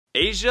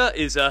Asia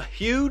is a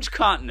huge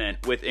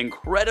continent with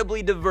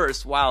incredibly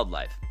diverse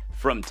wildlife.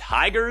 From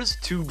tigers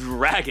to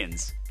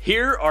dragons,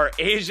 here are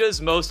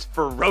Asia's most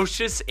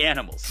ferocious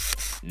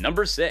animals.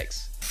 Number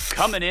 6.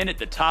 Coming in at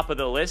the top of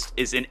the list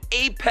is an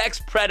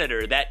apex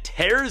predator that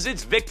tears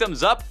its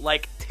victims up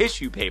like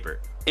tissue paper.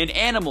 An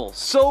animal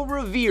so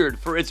revered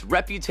for its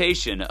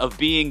reputation of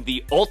being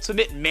the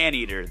ultimate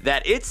man-eater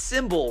that its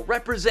symbol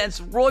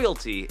represents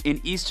royalty in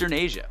Eastern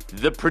Asia.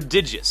 The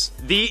prodigious,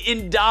 the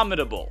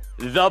indomitable,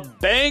 the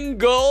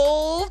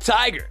Bengal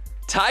tiger.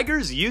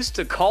 Tigers used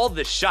to call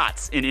the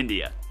shots in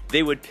India.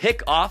 They would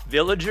pick off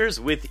villagers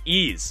with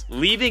ease,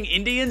 leaving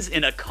Indians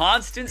in a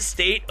constant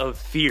state of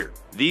fear.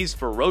 These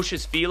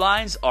ferocious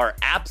felines are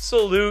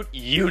absolute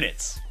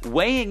units.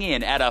 Weighing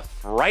in at a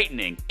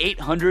frightening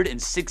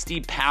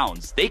 860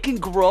 pounds, they can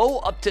grow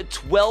up to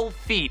 12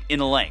 feet in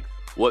length.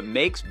 What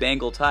makes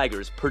Bengal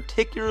tigers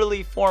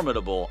particularly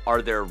formidable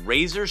are their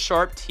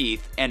razor-sharp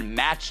teeth and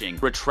matching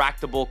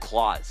retractable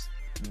claws.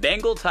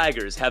 Bengal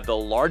tigers have the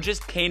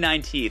largest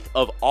canine teeth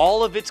of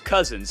all of its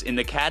cousins in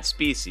the cat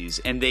species,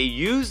 and they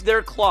use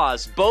their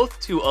claws both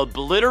to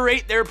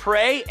obliterate their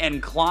prey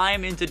and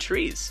climb into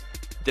trees.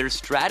 Their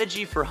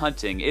strategy for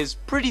hunting is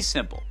pretty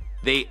simple.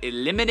 They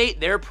eliminate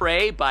their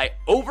prey by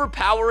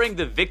overpowering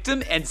the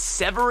victim and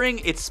severing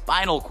its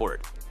spinal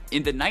cord.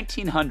 In the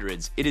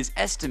 1900s, it is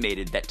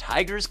estimated that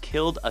tigers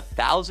killed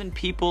 1,000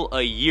 people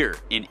a year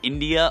in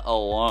India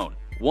alone.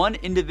 One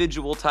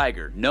individual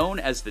tiger, known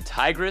as the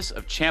Tigress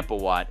of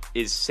Champawat,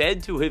 is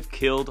said to have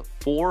killed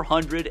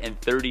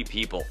 430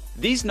 people.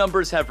 These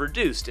numbers have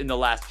reduced in the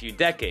last few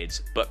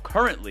decades, but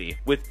currently,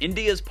 with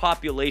India's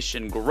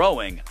population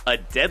growing, a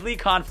deadly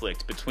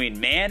conflict between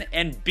man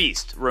and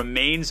beast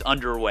remains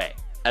underway.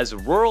 As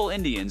rural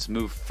Indians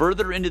move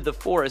further into the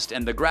forest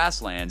and the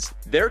grasslands,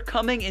 they're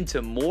coming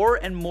into more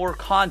and more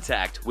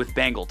contact with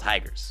Bengal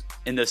tigers.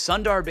 In the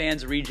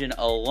Sundarbans region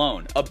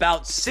alone,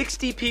 about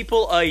 60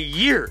 people a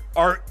year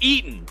are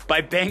eaten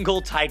by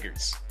Bengal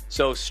tigers.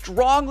 So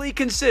strongly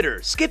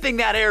consider skipping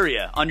that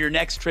area on your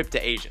next trip to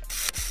Asia.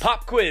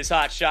 Pop quiz,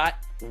 hotshot.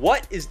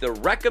 What is the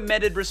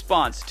recommended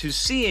response to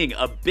seeing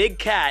a big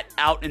cat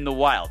out in the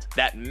wild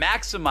that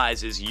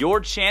maximizes your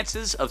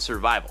chances of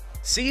survival?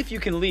 See if you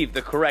can leave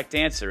the correct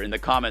answer in the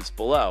comments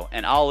below,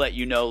 and I'll let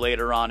you know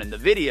later on in the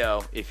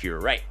video if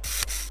you're right.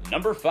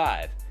 Number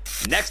 5.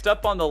 Next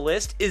up on the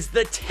list is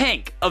the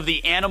tank of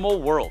the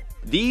animal world.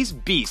 These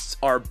beasts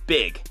are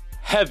big,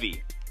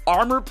 heavy,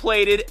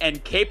 armor-plated,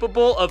 and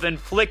capable of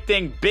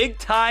inflicting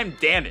big-time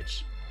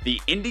damage. The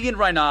Indian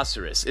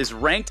Rhinoceros is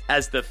ranked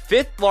as the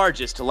 5th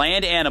largest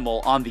land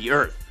animal on the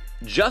earth,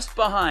 just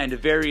behind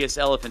various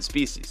elephant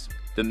species.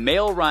 The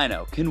male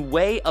rhino can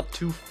weigh up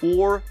to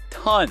 4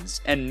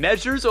 tons and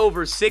measures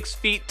over 6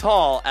 feet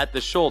tall at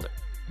the shoulder.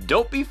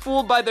 Don't be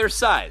fooled by their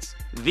size.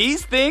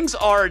 These things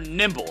are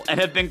nimble and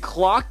have been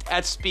clocked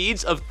at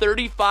speeds of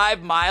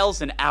 35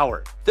 miles an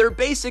hour. They're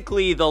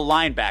basically the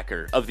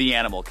linebacker of the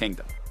animal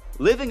kingdom.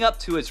 Living up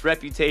to its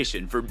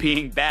reputation for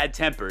being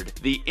bad-tempered,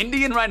 the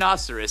Indian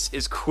rhinoceros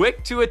is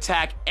quick to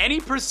attack any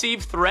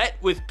perceived threat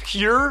with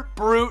pure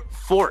brute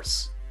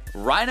force.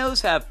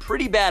 Rhinos have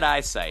pretty bad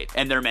eyesight,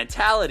 and their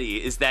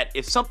mentality is that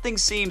if something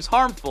seems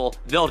harmful,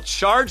 they'll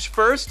charge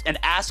first and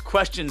ask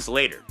questions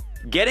later.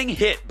 Getting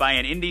hit by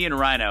an Indian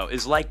rhino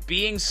is like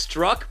being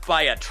struck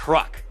by a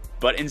truck,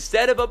 but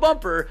instead of a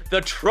bumper,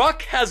 the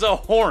truck has a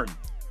horn.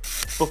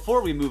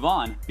 Before we move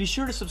on, be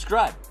sure to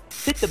subscribe.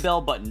 Hit the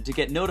bell button to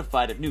get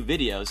notified of new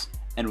videos,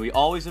 and we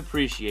always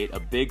appreciate a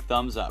big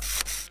thumbs up.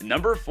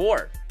 Number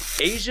 4.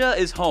 Asia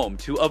is home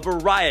to a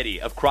variety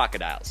of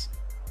crocodiles.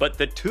 But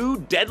the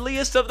 2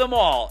 deadliest of them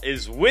all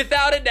is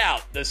without a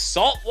doubt the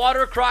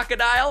saltwater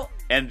crocodile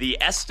and the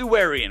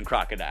Estuarine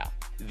crocodile.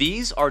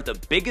 These are the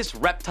biggest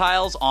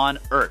reptiles on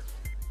Earth.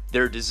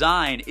 Their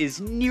design is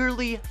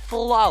nearly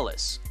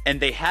flawless, and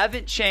they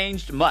haven't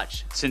changed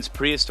much since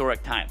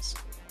prehistoric times.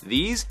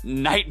 These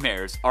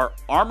nightmares are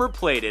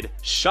armor-plated,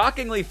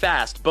 shockingly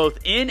fast both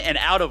in and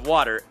out of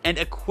water, and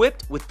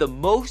equipped with the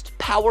most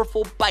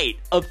powerful bite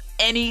of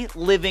any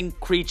living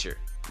creature.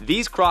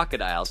 These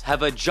crocodiles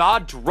have a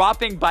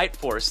jaw-dropping bite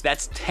force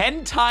that's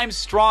 10 times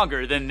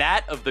stronger than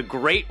that of the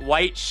great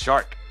white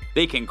shark.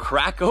 They can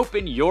crack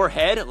open your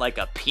head like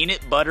a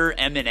peanut butter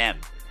M&M.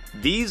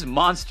 These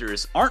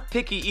monsters aren't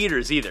picky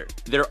eaters either.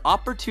 They're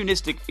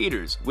opportunistic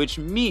feeders, which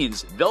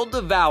means they'll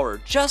devour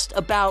just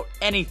about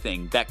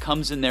anything that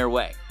comes in their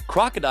way.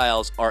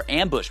 Crocodiles are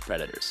ambush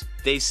predators.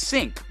 They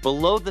sink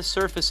below the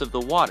surface of the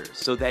water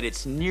so that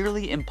it's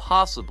nearly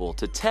impossible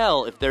to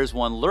tell if there's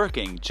one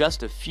lurking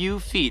just a few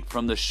feet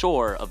from the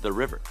shore of the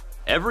river.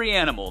 Every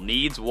animal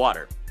needs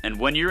water, and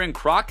when you're in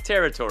croc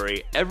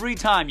territory, every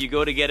time you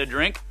go to get a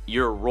drink,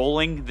 you're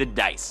rolling the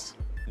dice.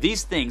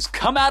 These things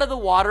come out of the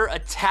water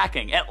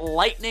attacking at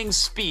lightning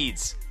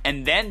speeds,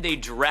 and then they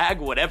drag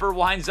whatever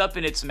winds up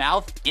in its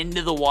mouth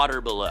into the water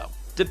below.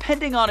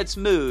 Depending on its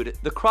mood,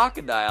 the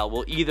crocodile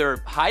will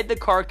either hide the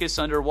carcass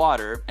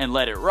underwater and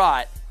let it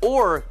rot,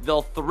 or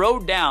they'll throw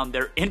down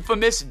their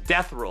infamous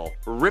death roll,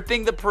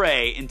 ripping the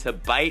prey into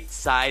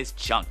bite-sized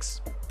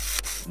chunks.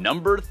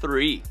 Number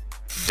 3.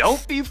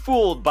 Don't be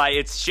fooled by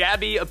its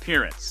shabby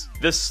appearance.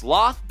 The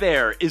sloth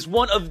bear is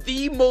one of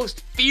the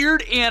most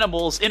feared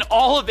animals in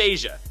all of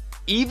Asia.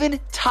 Even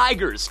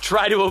tigers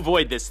try to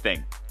avoid this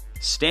thing.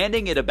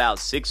 Standing at about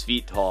 6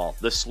 feet tall,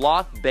 the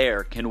sloth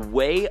bear can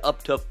weigh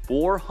up to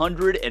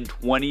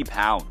 420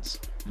 pounds.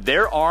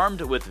 They're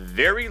armed with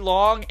very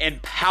long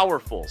and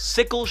powerful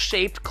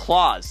sickle-shaped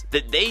claws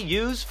that they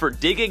use for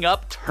digging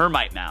up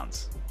termite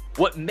mounds.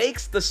 What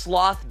makes the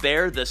sloth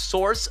bear the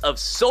source of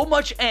so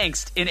much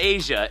angst in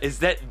Asia is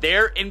that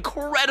they're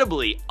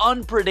incredibly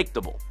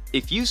unpredictable.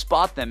 If you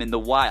spot them in the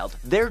wild,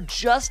 they're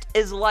just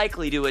as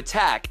likely to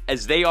attack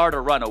as they are to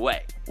run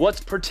away.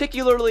 What's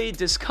particularly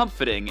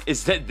discomforting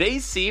is that they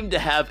seem to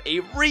have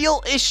a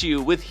real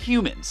issue with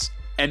humans.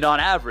 And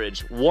on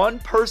average, one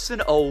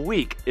person a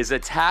week is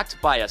attacked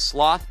by a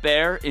sloth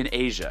bear in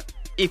Asia.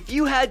 If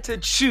you had to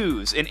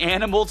choose an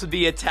animal to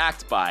be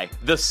attacked by,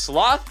 the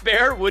sloth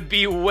bear would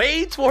be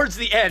way towards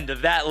the end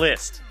of that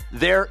list.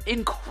 They're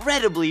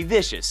incredibly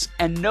vicious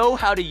and know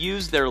how to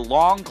use their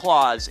long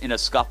claws in a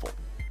scuffle.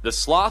 The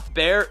sloth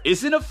bear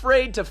isn't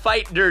afraid to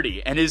fight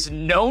dirty and is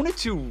known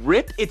to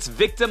rip its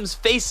victims'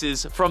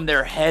 faces from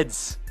their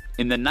heads.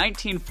 In the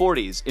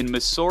 1940s in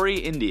Missouri,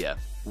 India,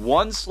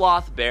 one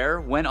sloth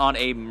bear went on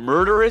a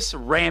murderous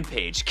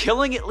rampage,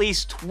 killing at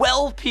least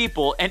 12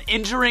 people and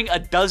injuring a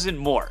dozen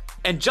more.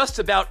 And just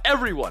about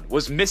everyone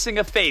was missing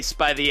a face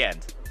by the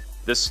end.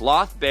 The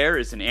sloth bear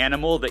is an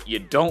animal that you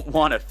don't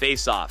want to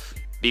face off,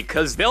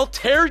 because they'll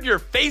tear your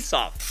face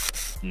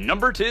off.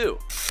 Number 2.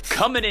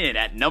 Coming in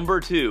at number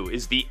 2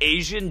 is the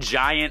Asian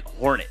giant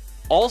hornet,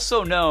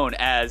 also known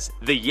as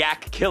the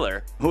yak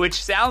killer,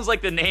 which sounds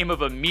like the name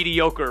of a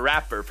mediocre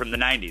rapper from the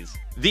 90s.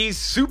 These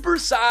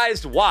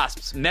super-sized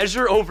wasps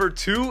measure over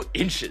 2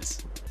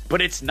 inches.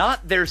 But it's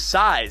not their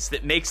size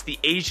that makes the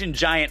Asian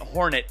giant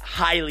hornet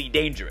highly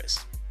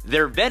dangerous.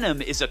 Their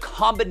venom is a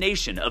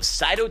combination of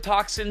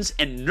cytotoxins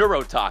and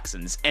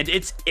neurotoxins, and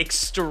it's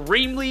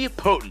extremely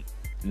potent.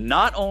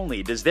 Not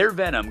only does their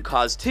venom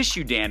cause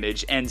tissue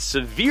damage and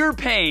severe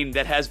pain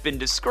that has been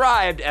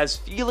described as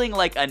feeling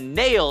like a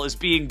nail is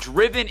being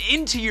driven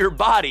into your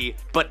body,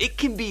 but it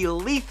can be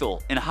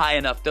lethal in high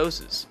enough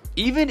doses.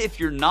 Even if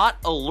you're not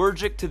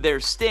allergic to their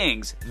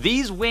stings,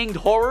 these winged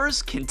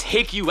horrors can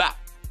take you out.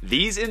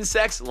 These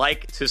insects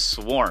like to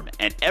swarm,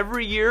 and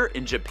every year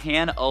in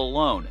Japan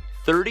alone,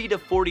 30 to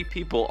 40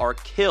 people are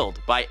killed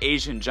by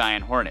Asian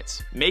giant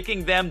hornets,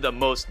 making them the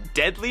most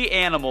deadly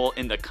animal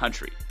in the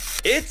country.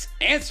 It's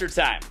answer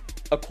time!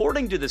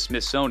 According to the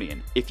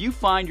Smithsonian, if you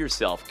find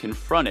yourself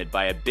confronted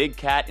by a big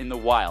cat in the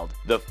wild,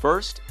 the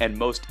first and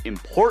most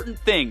important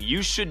thing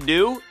you should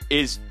do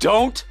is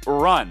don't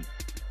run.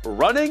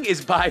 Running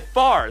is by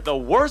far the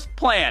worst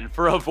plan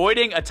for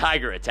avoiding a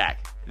tiger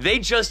attack. They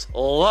just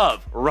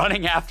love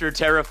running after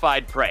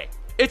terrified prey.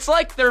 It's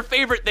like their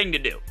favorite thing to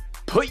do.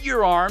 Put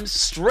your arms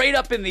straight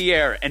up in the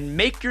air and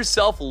make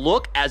yourself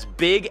look as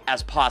big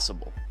as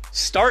possible.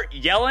 Start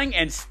yelling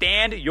and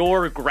stand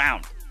your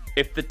ground.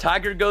 If the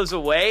tiger goes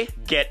away,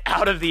 get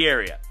out of the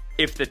area.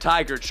 If the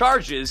tiger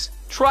charges,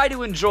 try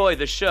to enjoy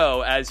the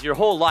show as your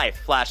whole life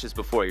flashes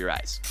before your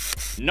eyes.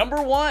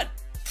 Number 1.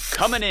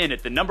 Coming in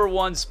at the number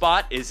 1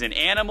 spot is an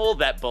animal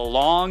that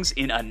belongs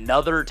in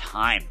another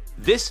time.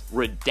 This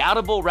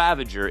redoubtable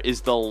ravager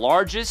is the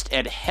largest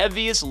and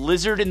heaviest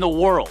lizard in the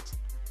world.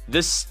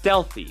 The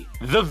stealthy,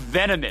 the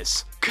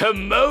venomous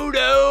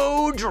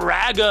Komodo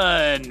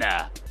dragon.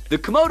 The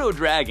Komodo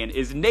dragon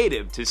is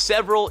native to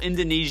several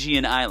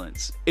Indonesian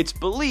islands. It's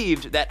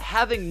believed that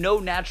having no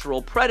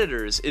natural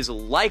predators is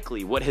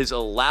likely what has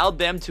allowed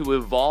them to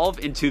evolve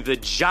into the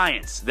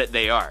giants that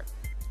they are.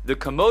 The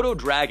Komodo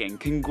dragon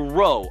can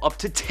grow up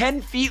to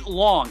 10 feet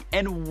long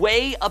and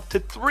weigh up to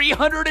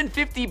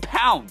 350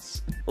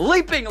 pounds.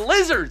 Leaping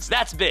lizards,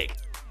 that's big.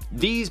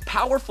 These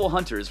powerful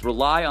hunters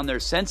rely on their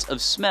sense of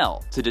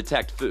smell to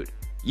detect food,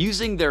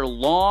 using their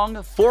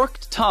long,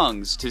 forked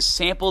tongues to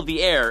sample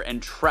the air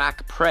and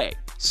track prey.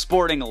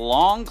 Sporting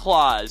long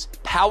claws,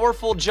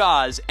 powerful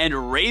jaws,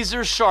 and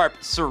razor-sharp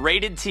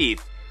serrated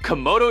teeth,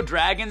 Komodo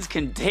dragons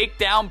can take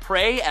down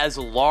prey as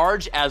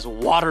large as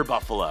water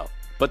buffalo.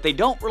 But they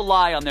don't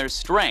rely on their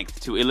strength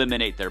to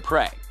eliminate their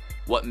prey.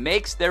 What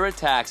makes their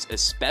attacks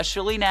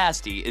especially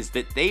nasty is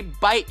that they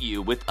bite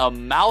you with a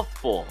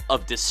mouthful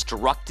of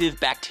destructive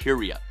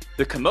bacteria.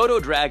 The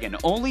Komodo dragon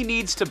only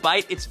needs to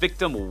bite its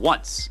victim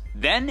once.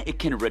 Then it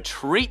can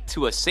retreat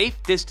to a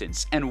safe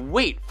distance and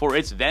wait for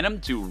its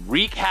venom to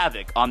wreak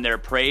havoc on their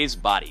prey's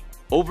body.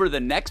 Over the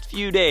next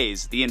few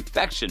days, the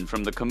infection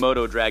from the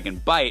Komodo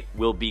dragon bite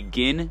will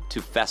begin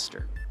to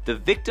fester. The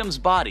victim's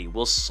body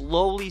will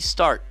slowly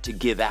start to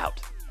give out,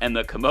 and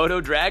the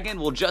Komodo dragon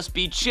will just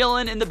be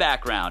chilling in the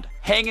background,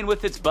 hanging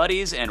with its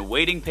buddies and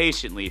waiting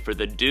patiently for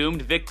the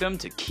doomed victim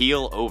to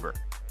keel over.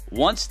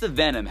 Once the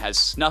venom has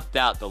snuffed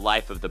out the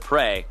life of the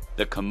prey,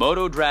 the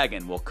Komodo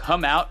dragon will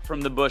come out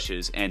from the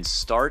bushes and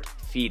start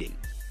feeding.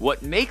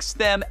 What makes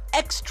them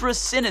extra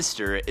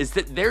sinister is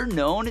that they're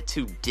known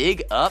to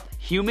dig up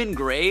human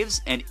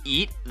graves and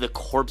eat the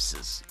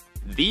corpses.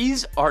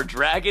 These are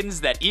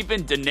dragons that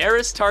even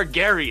Daenerys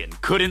Targaryen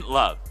couldn't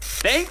love.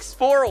 Thanks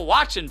for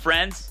watching,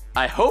 friends.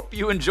 I hope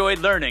you enjoyed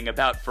learning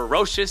about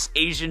ferocious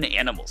Asian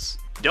animals.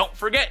 Don't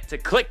forget to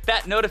click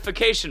that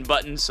notification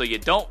button so you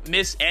don't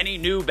miss any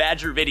new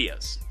Badger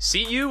videos.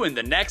 See you in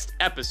the next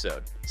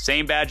episode.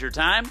 Same Badger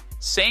time,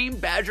 same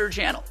Badger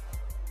channel.